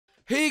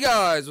Hey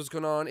guys, what's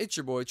going on? It's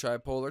your boy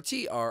Tripolar,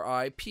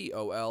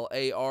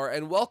 Tripolar,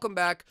 and welcome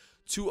back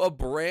to a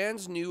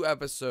brand new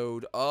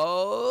episode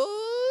of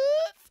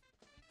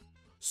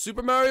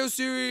Super Mario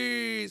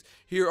Series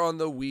here on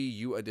the Wii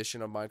U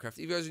edition of Minecraft. If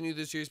you guys are new to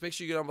this series, make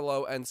sure you get down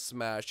below and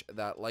smash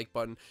that like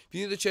button. If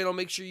you're new to the channel,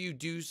 make sure you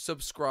do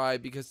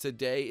subscribe because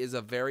today is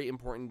a very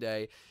important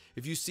day.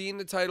 If you've seen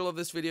the title of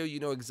this video, you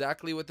know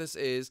exactly what this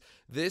is.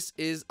 This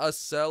is a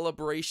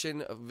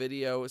celebration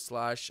video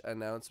 /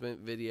 announcement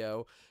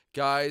video.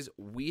 Guys,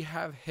 we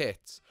have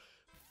hit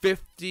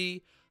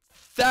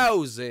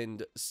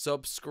 50,000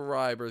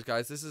 subscribers,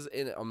 guys. This is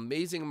an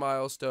amazing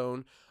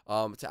milestone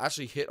to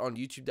actually hit on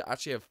YouTube, to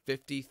actually have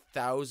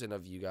 50,000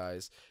 of you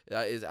guys.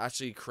 That is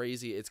actually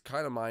crazy. It's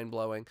kind of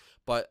mind-blowing,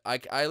 but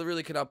I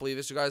really cannot believe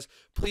it. So guys,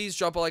 please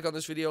drop a like on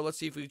this video. Let's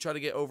see if we can try to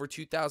get over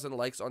 2,000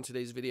 likes on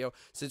today's video,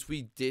 since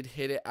we did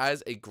hit it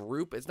as a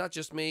group. It's not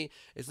just me,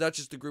 it's not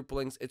just the group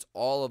links, it's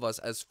all of us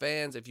as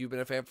fans. If you've been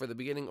a fan from the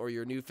beginning or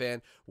you're a new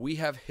fan, we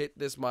have hit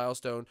this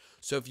milestone.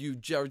 So if you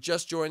are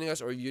just joining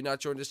us, or if you're not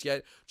joined us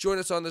yet, join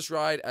us on this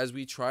ride as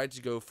we try to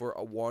go for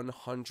a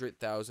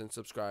 100,000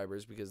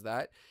 subscribers, because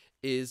that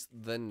is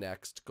the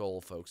next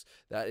goal, folks.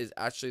 That is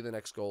actually the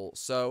next goal.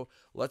 So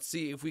let's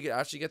see if we can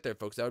actually get there,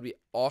 folks. That would be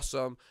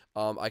awesome.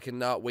 I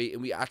cannot wait.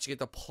 And we actually get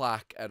the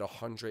plaque at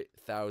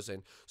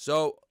 100,000.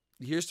 So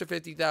here's to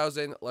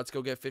 50,000. Let's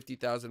go get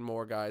 50,000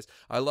 more, guys.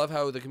 I love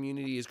how the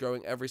community is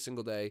growing every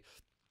single day.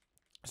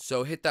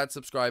 So hit that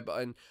subscribe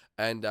button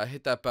and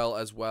hit that bell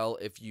as well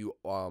if you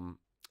want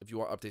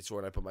updates for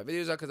when I put my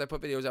videos out, because I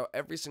put videos out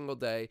every single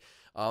day.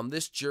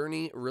 This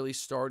journey really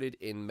started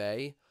in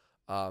May.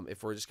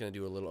 If we're just going to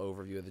do a little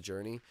overview of the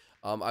journey,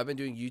 I've been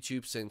doing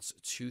YouTube since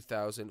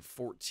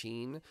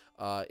 2014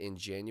 in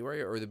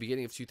January, or the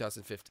beginning of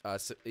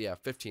 2015. Yeah,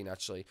 15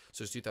 actually.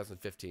 So it's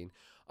 2015.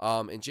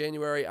 In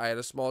January, I had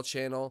a small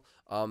channel.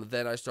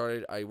 Then I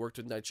worked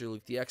with Nitro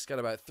Luke DX, got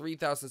about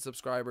 3,000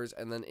 subscribers,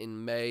 and then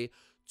in May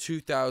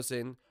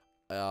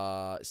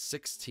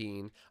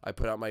 2016, I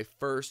put out my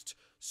first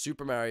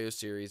Super Mario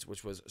series,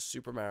 which was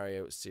Super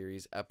Mario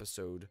Series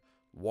Episode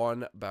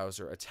 1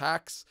 Bowser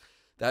Attacks.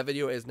 That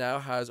video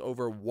has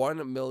over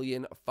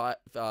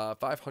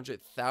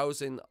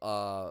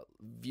 1,500,000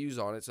 views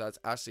on it, so that's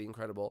actually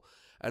incredible.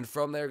 And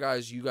from there,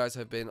 guys, you guys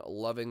have been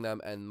loving them,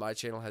 and my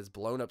channel has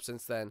blown up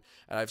since then.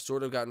 And I've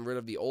sort of gotten rid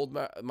of the old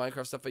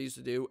Minecraft stuff I used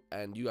to do,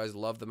 and you guys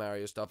love the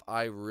Mario stuff.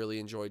 I really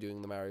enjoy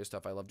doing the Mario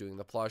stuff. I love doing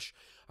the plush.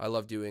 I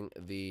love doing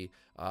the,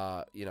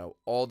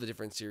 all the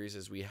different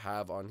series we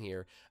have on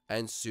here.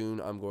 And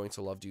soon I'm going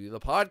to love doing the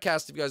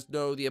podcast. If you guys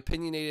know, the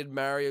opinionated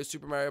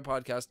Super Mario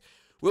podcast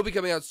will be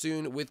coming out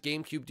soon with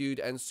GameCube Dude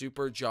and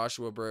Super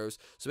Joshua Bros.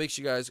 So make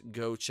sure you guys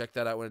go check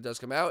that out when it does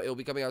come out. It will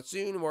be coming out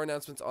soon. More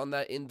announcements on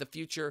that in the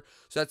future.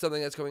 So that's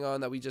something that's going on,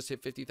 that we just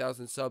hit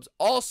 50,000 subs.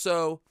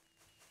 Also,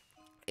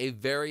 a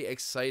very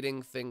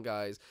exciting thing,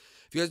 guys.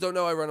 If you guys don't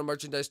know, I run a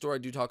merchandise store. I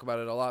do talk about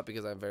it a lot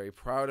because I'm very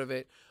proud of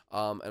it.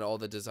 And all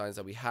the designs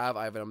that we have.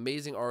 I have an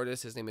amazing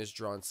artist. His name is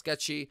Drawn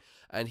Sketchy,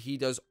 and he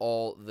does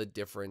all the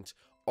different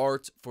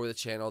art for the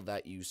channel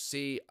that you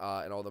see,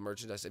 and all the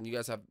merchandise. And you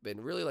guys have been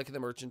really liking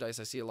the merchandise.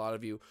 I see a lot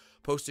of you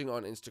posting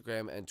on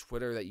Instagram and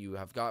Twitter that you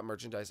have got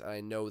merchandise, and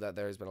I know that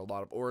there has been a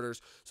lot of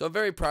orders, so I'm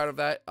very proud of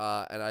that,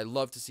 and I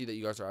love to see that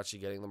you guys are actually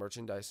getting the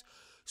merchandise.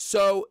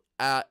 So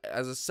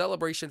as a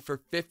celebration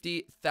for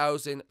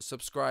 50,000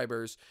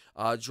 subscribers,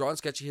 Drawn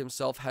Sketchy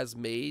himself has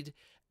made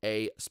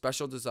a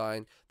special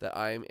design that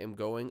I am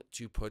going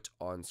to put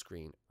on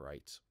screen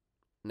right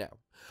now.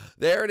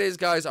 There it is,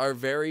 guys, our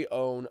very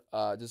own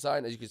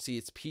design. As you can see,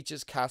 it's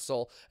Peach's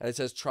Castle, and it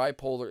says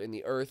Tripolar in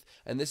the earth,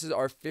 and this is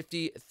our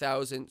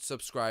 50,000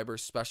 subscriber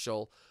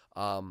special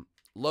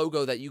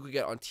logo that you could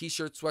get on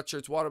t-shirts,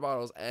 sweatshirts, water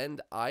bottles, and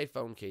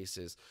iPhone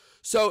cases.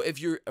 So if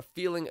you're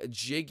feeling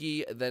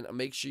jiggy, then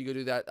make sure you go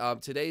do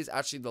that. Today is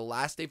actually the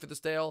last day for the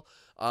sale,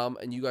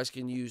 and you guys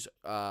can use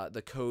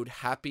the code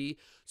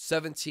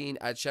HAPPY17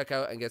 at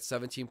checkout and get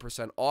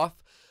 17%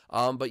 off.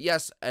 But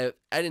yes,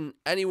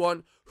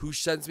 anyone who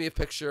sends me a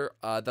picture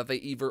that they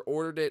either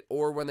ordered it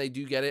or when they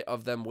do get it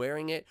of them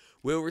wearing it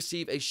will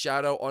receive a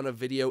shout out on a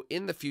video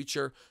in the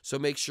future. So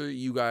make sure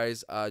you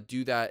guys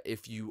do that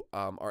if you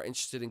are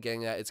interested in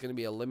getting that. It's going to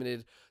be a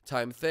limited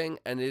time thing,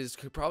 and it is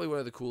probably one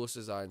of the coolest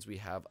designs we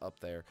have up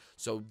there.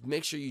 So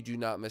make sure you do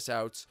not miss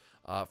out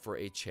for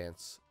a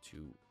chance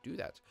to do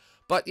that.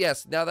 But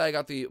yes, now that I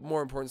got the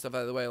more important stuff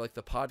out of the way, like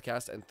the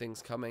podcast and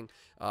things coming,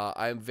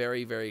 I am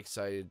very, very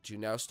excited to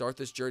now start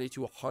this journey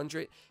to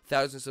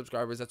 100,000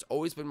 subscribers. That's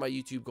always been my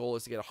YouTube goal,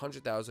 is to get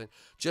 100,000,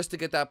 just to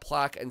get that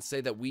plaque and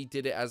say that we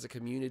did it as a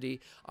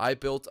community. I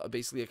built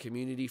basically a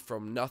community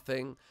from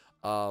nothing.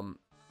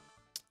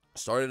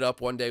 Started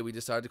up one day, we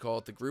decided to call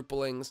it the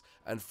Groupalings,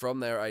 and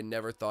from there I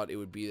never thought it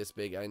would be this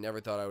big. I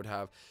never thought I would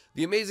have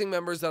the amazing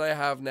members that I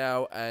have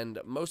now, and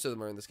most of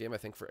them are in this game, I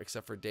think,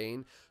 except for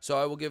Dane. So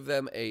I will give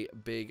them a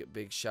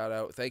big shout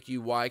out. Thank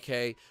you,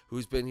 YK,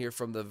 who's been here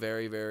from the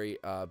very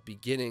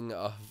beginning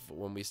of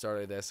when we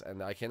started this,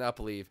 and I cannot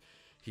believe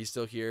He's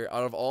still here.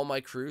 Out of all my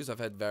crews, I've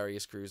had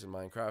various crews in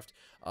Minecraft.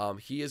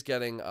 He is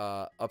getting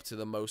up to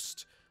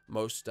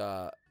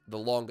the the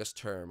longest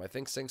term. I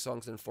think Sing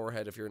Songs and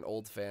Forehead, if you're an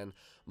old fan,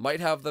 might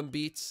have them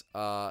beat.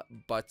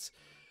 But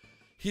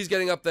he's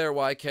getting up there,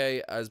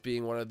 YK, as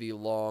being one of the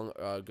long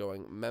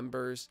going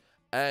members.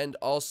 And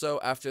also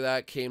after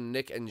that came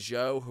Nick and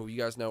Joe, who you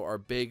guys know are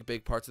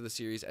big parts of the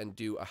series and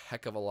do a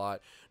heck of a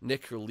lot.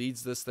 Nick, who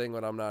leads this thing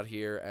when I'm not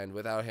here, and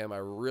without him I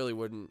really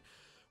wouldn't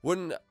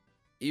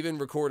even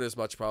record as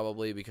much,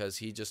 probably, because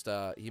he just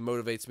he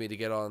motivates me to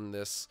get on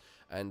this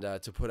and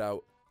to put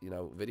out, you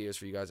know, videos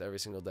for you guys every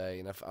single day.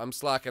 And if I'm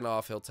slacking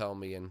off, he'll tell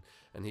me, and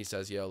he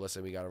says, yo,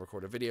 listen, we got to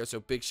record a video. So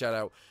big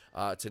shout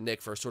out to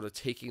Nick for sort of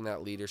taking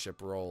that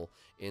leadership role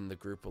in the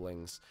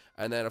groupalings.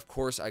 And then, of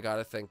course, I got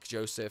to thank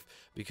Joseph,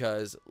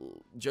 because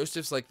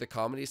Joseph's like the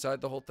comedy side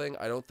of the whole thing.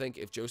 I don't think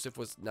if Joseph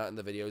was not in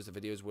the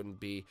videos wouldn't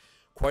be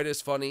quite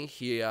as funny.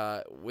 He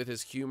with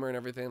his humor and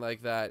everything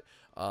like that,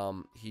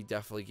 he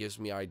definitely gives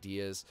me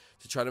ideas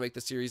to try to make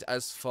the series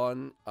as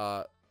fun,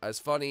 as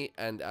funny,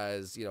 and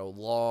as, you know,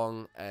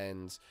 long,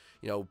 and,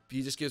 you know,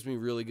 he just gives me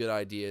really good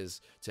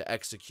ideas to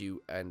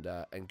execute and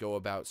go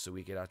about, so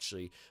we could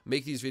actually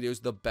make these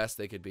videos the best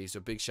they could be. So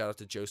big shout out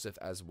to Joseph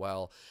as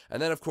well. And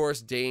then, of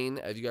course, Dane.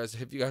 If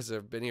you guys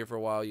have been here for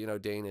a while, you know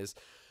Dane is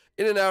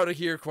in and out of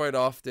here quite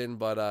often,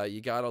 but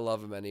you gotta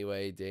love him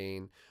anyway,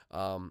 Dane.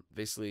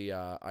 Basically,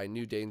 I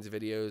knew Dane's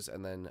videos,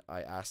 and then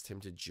I asked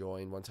him to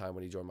join one time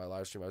when he joined my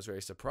live stream. I was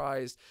very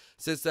surprised.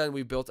 Since then,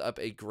 we built up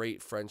a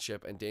great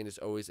friendship, and Dane is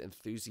always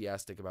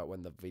enthusiastic about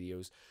when the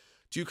videos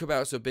do come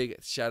out. So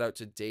big shout out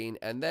to Dane.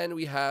 And then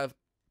we have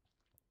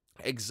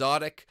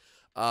Exotic,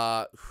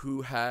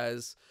 who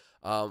has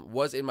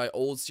was in my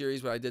old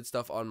series when I did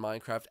stuff on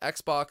Minecraft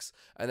Xbox,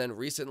 and then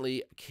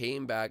recently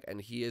came back,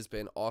 and he has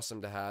been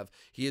awesome to have.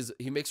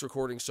 He makes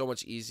recording so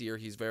much easier.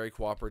 He's very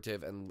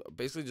cooperative and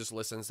basically just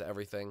listens to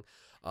everything.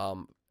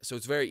 So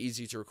it's very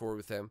easy to record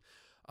with him.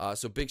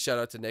 So big shout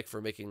out to Nick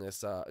for making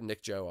this,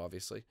 Nick Joe,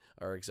 obviously,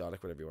 or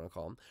Exotic, whatever you want to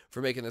call him,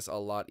 for making this a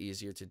lot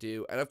easier to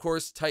do. And of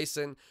course,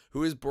 Tyson,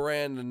 who is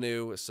brand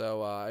new.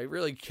 So I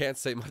really can't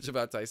say much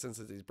about Tyson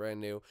since he's brand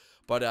new,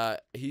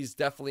 but he's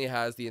definitely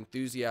has the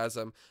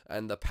enthusiasm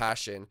and the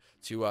passion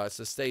to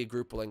stay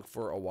groupaling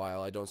for a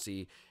while. I don't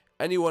see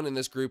anyone in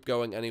this group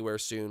going anywhere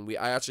soon.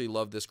 I actually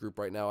love this group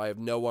right now. I have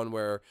no one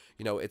where,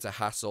 you know, it's a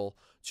hassle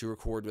to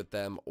record with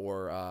them,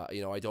 or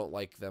you know, I don't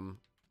like them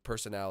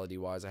personality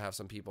wise. I have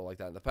some people like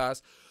that in the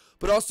past,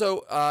 but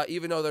also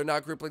even though they're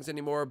not grouplings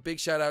anymore, big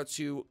shout out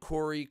to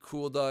Corey,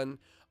 Cooldun,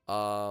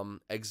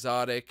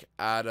 Exotic,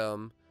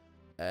 Adam,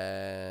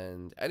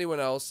 and anyone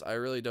else I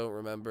really don't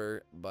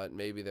remember, but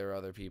maybe there are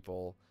other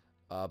people.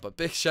 But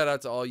big shout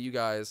out to all you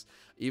guys,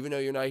 even though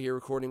you're not here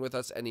recording with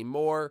us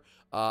anymore.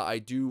 I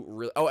do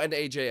really, oh, and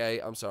AJA,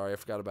 I'm sorry, I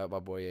forgot about my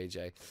boy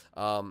AJ.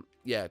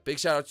 Yeah, big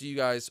shout out to you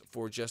guys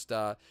for just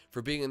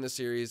for being in the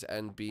series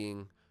and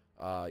being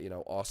you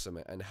know, awesome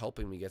and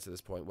helping me get to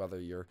this point, whether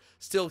you're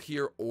still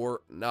here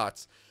or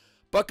not.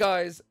 But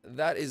guys,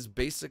 that is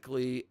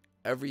basically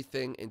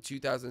everything. In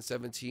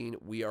 2017,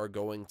 we are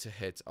going to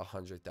hit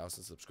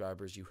 100,000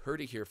 subscribers. You heard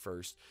it here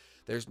first.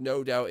 There's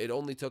no doubt. It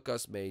only took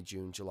us May,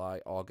 June, July,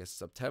 August,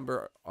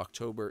 September,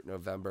 October,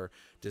 November,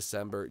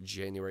 December,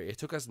 January. It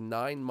took us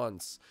 9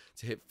 months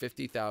to hit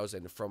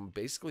 50,000 from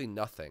basically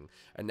nothing.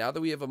 And now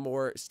that we have a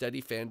more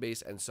steady fan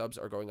base and subs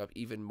are going up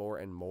even more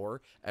and more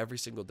every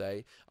single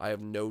day, I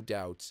have no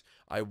doubt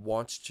I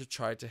want to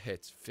try to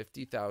hit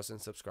 50,000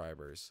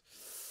 subscribers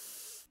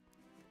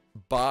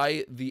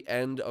by the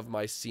end of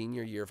my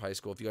senior year of high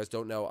school. If you guys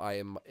don't know, I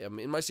am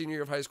in my senior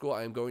year of high school.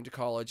 I am going to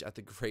college at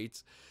the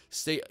great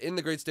state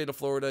of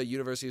Florida,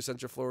 University of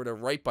Central Florida,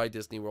 right by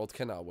Disney World.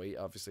 Cannot wait.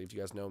 Obviously, if you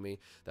guys know me,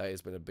 that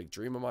has been a big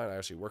dream of mine. I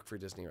actually work for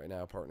Disney right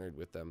now, partnered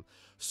with them.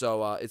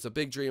 So it's a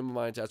big dream of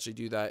mine to actually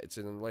do that. It's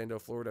in Orlando,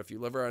 Florida. If you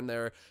live around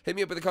there, hit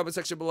me up in the comment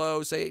section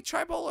below. Say,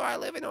 Tripolar, I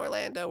live in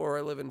Orlando, or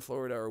I live in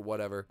Florida, or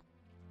whatever.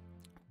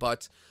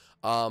 But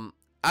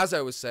as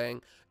I was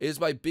saying, it is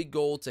my big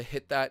goal to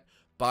hit that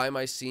by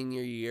my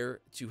senior year,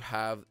 to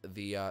have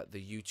the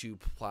YouTube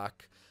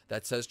plaque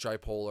that says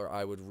Tripolar.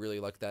 I would really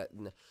like that.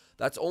 And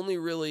that's only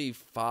really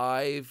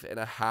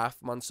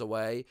 5.5 months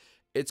away.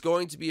 It's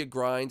going to be a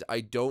grind.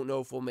 I don't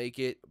know if we'll make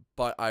it,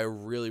 but I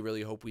really,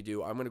 really hope we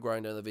do. I'm going to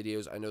grind on the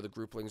videos. I know the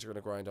grouplings are going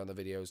to grind on the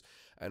videos,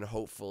 and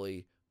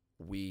hopefully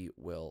we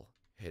will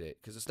hit it.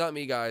 Because it's not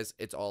me, guys.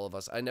 It's all of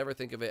us. I never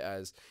think of it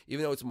as,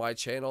 even though it's my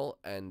channel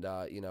and,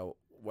 you know,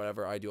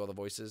 whatever, I do all the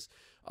voices,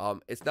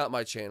 it's not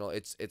my channel,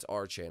 it's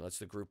our channel, it's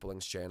the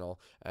Groupalings channel.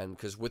 And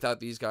because without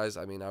these guys,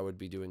 I mean, I would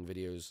be doing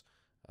videos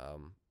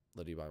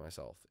literally by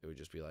myself. It would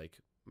just be like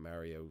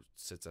Mario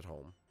sits at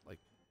home, like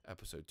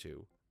episode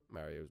 2,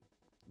 Mario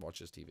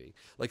watches TV,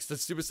 like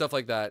stupid stuff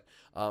like that.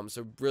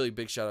 So really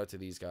big shout out to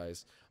these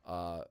guys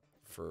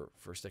for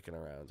sticking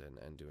around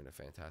and doing a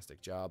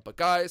fantastic job. But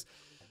guys,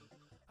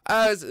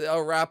 as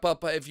a wrap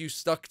up, if you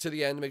stuck to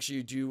the end, make sure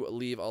you do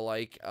leave a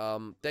like.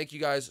 Thank you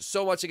guys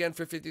so much again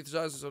for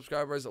 50,000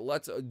 subscribers.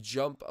 Let's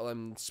jump,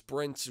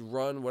 sprint,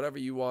 run, whatever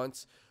you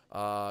want.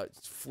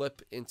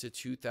 flip into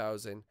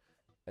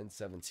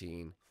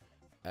 2017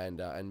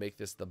 and make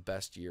this the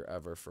best year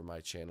ever for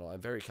my channel.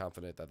 I'm very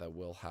confident that that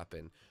will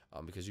happen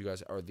because you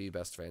guys are the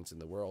best fans in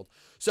the world.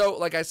 So,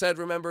 like I said,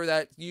 remember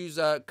that use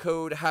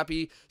code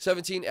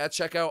HAPPY17 at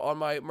checkout on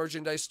my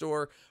merchandise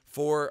store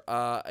for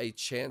a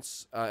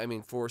chance,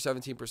 for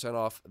 17%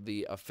 off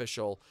the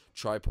official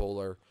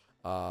Tripolar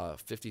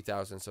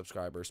 50,000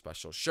 subscriber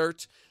special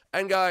shirt.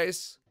 And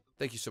guys,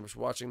 thank you so much for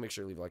watching. Make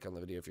sure to leave a like on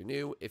the video if you're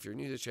new. If you're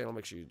new to the channel,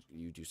 make sure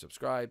you do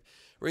subscribe.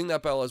 Ring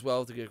that bell as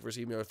well to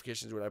receive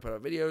notifications when I put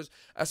out videos.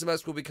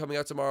 SMS will be coming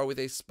out tomorrow with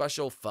a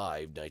special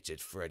Five Nights at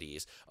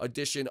Freddy's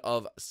edition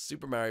of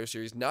Super Mario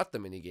series, not the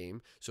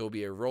minigame. So it'll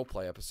be a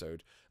roleplay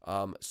episode.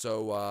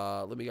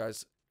 Let me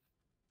guys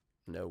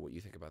know what you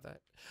think about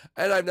that.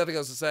 And I have nothing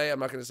else to say. I'm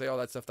not going to say all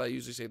that stuff that I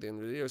usually say at the end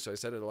of the video, so I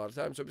said it a lot of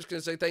times. So I'm just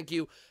going to say thank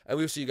you, and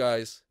we'll see you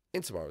guys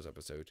in tomorrow's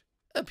episode.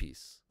 And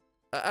peace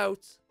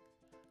out.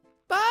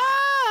 Bye!